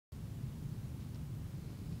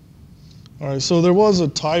All right, so there was a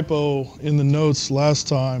typo in the notes last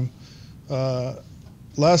time.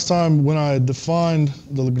 Last time when I had defined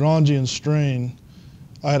the Lagrangian strain,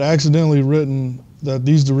 I had accidentally written that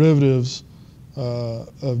these derivatives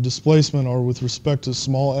of displacement are with respect to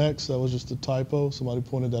small x. That was just a typo. Somebody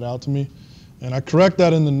pointed that out to me. And I correct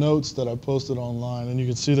that in the notes that I posted online, and you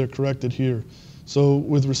can see they're corrected here. So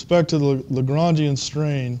with respect to the Lagrangian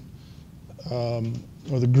strain,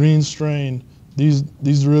 or the green strain, these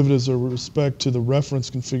derivatives are with respect to the reference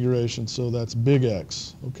configuration, so that's big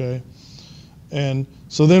X, okay? And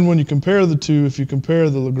so then when you compare the two, if you compare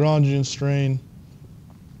the Lagrangian strain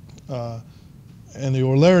and the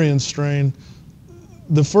Eulerian strain,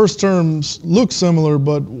 the first terms look similar,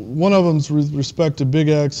 but one of them's with respect to big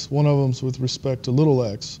X, one of them's with respect to little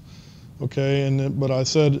x, okay? But I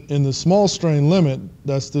said in the small strain limit,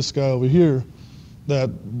 that's this guy over here, that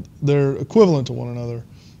they're equivalent to one another.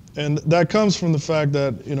 And that comes from the fact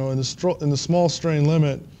that, you know, in the small strain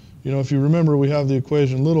limit, you know, if you remember, we have the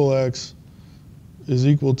equation little x is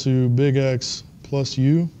equal to big X plus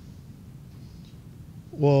u.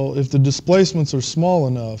 Well, if the displacements are small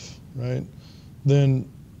enough, right, then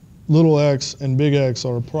little x and big X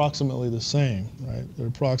are approximately the same, right? They're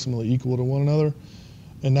approximately equal to one another.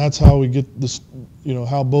 And that's how we get this, you know,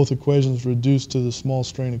 how both equations reduce to the small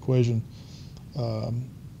strain equation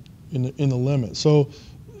in the limit. So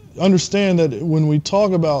understand that when we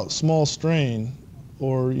talk about small strain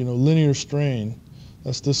or, you know, linear strain,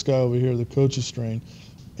 that's this guy over here, the Cauchy strain.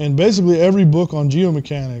 And basically every book on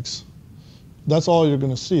geomechanics, that's all you're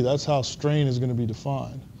going to see. That's how strain is going to be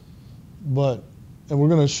defined. And we're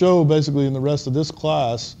going to show basically in the rest of this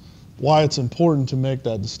class why it's important to make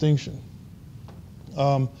that distinction.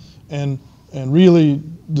 And really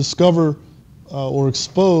discover or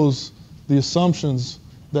expose the assumptions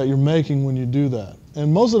that you're making when you do that.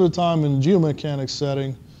 And most of the time in geomechanics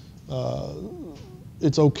setting,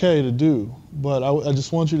 it's okay to do, but I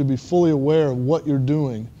just want you to be fully aware of what you're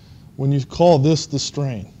doing when you call this the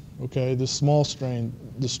strain, okay? This small strain,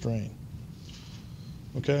 the strain,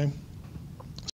 okay?